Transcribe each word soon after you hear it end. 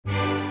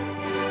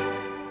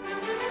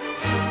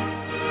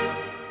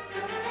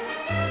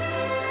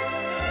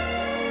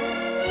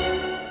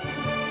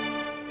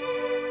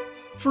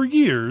For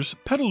years,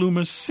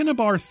 Petaluma's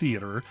Cinnabar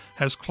Theatre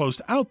has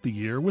closed out the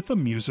year with a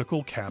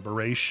musical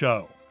cabaret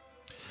show.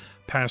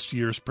 Past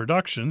years'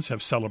 productions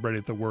have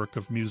celebrated the work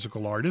of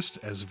musical artists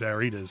as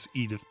varied as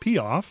Edith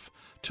Piaf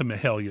to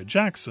Mahalia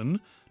Jackson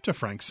to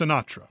Frank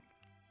Sinatra.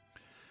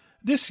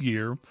 This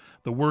year,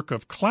 the work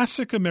of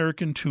classic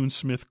American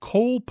tunesmith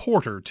Cole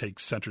Porter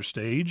takes center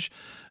stage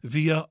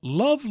via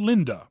Love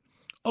Linda,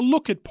 a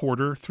look at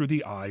Porter through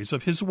the eyes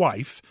of his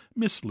wife,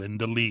 Miss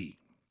Linda Lee.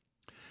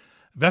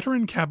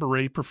 Veteran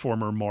cabaret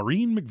performer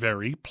Maureen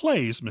McVeary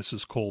plays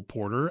Mrs. Cole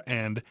Porter,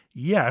 and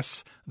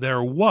yes,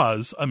 there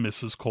was a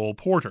Mrs. Cole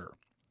Porter.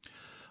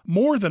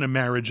 More than a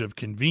marriage of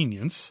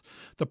convenience,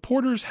 the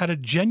Porters had a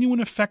genuine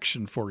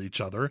affection for each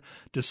other,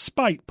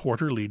 despite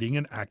Porter leading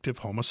an active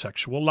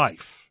homosexual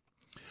life.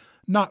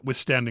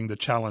 Notwithstanding the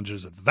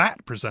challenges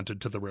that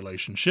presented to the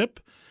relationship,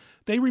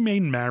 they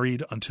remained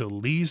married until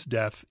Lee's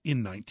death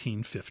in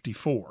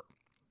 1954.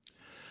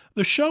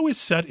 The show is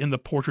set in the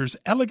Porters'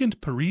 elegant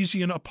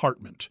Parisian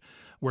apartment,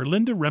 where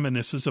Linda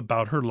reminisces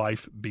about her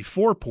life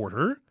before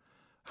Porter,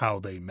 how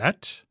they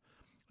met,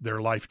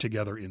 their life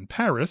together in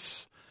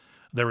Paris,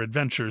 their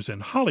adventures in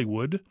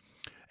Hollywood,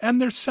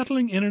 and their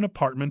settling in an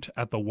apartment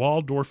at the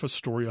Waldorf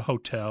Astoria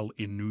Hotel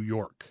in New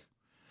York.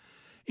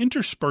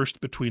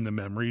 Interspersed between the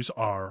memories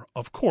are,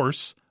 of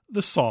course,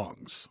 the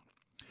songs.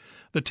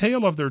 The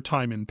tale of their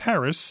time in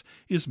Paris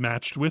is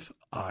matched with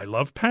I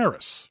Love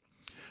Paris,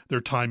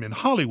 their time in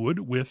Hollywood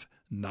with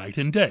Night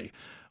and Day,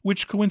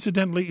 which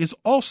coincidentally is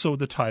also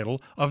the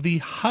title of the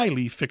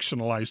highly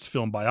fictionalized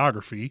film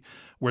biography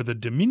where the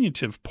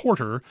diminutive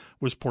Porter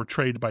was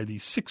portrayed by the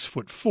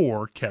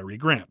 6'4" Cary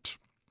Grant.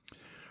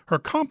 Her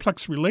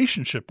complex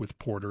relationship with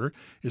Porter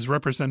is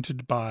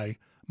represented by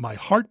My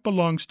Heart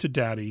Belongs to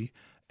Daddy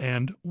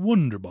and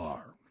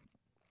Wunderbar.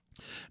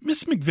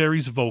 Miss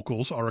McVeary's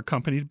vocals are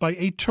accompanied by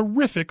a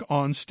terrific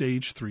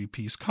on-stage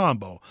three-piece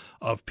combo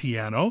of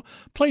piano,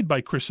 played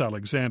by Chris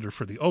Alexander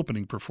for the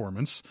opening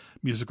performance,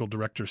 musical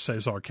director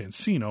Cesar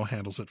Cancino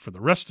handles it for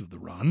the rest of the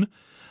run,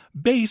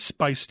 bass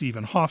by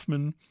Stephen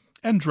Hoffman,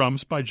 and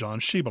drums by John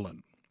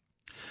Schiebelin.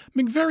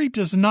 McVeary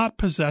does not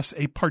possess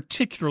a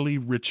particularly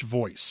rich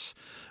voice,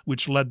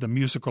 which led the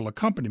musical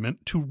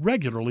accompaniment to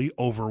regularly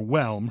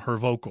overwhelm her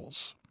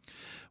vocals.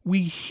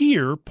 We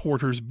hear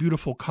Porter's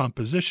beautiful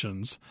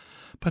compositions,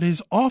 but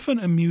his often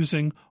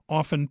amusing,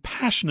 often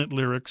passionate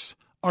lyrics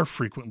are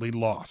frequently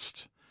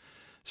lost.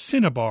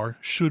 Cinnabar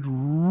should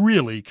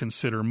really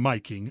consider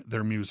miking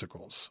their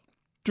musicals.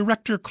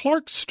 Director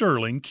Clark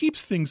Sterling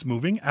keeps things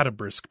moving at a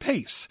brisk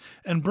pace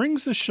and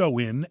brings the show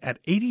in at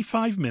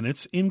 85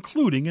 minutes,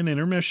 including an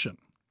intermission.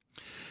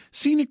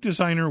 Scenic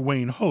designer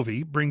Wayne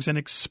Hovey brings an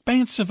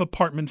expansive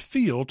apartment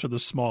feel to the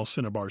small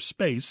Cinnabar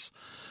space,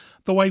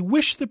 though I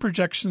wish the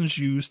projections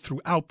used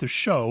throughout the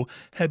show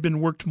had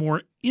been worked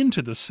more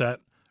into the set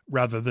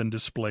rather than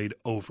displayed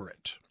over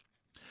it.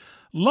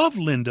 Love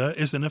Linda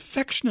is an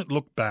affectionate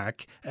look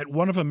back at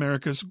one of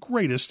America's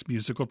greatest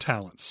musical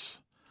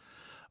talents.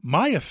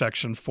 My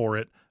affection for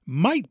it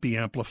might be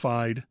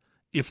amplified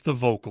if the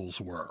vocals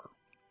were.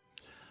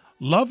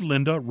 Love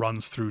Linda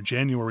runs through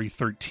January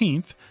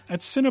 13th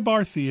at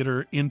Cinnabar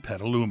Theatre in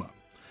Petaluma.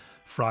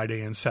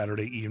 Friday and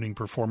Saturday evening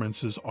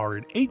performances are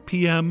at 8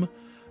 p.m.,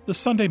 the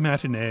Sunday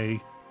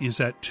matinee is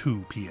at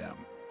 2 p.m.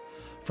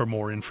 For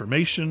more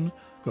information,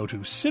 go to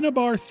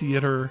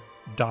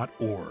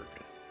cinnabartheatre.org.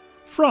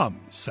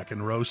 From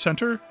Second Row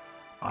Center,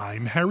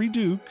 I'm Harry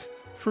Duke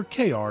for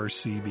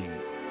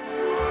KRCB.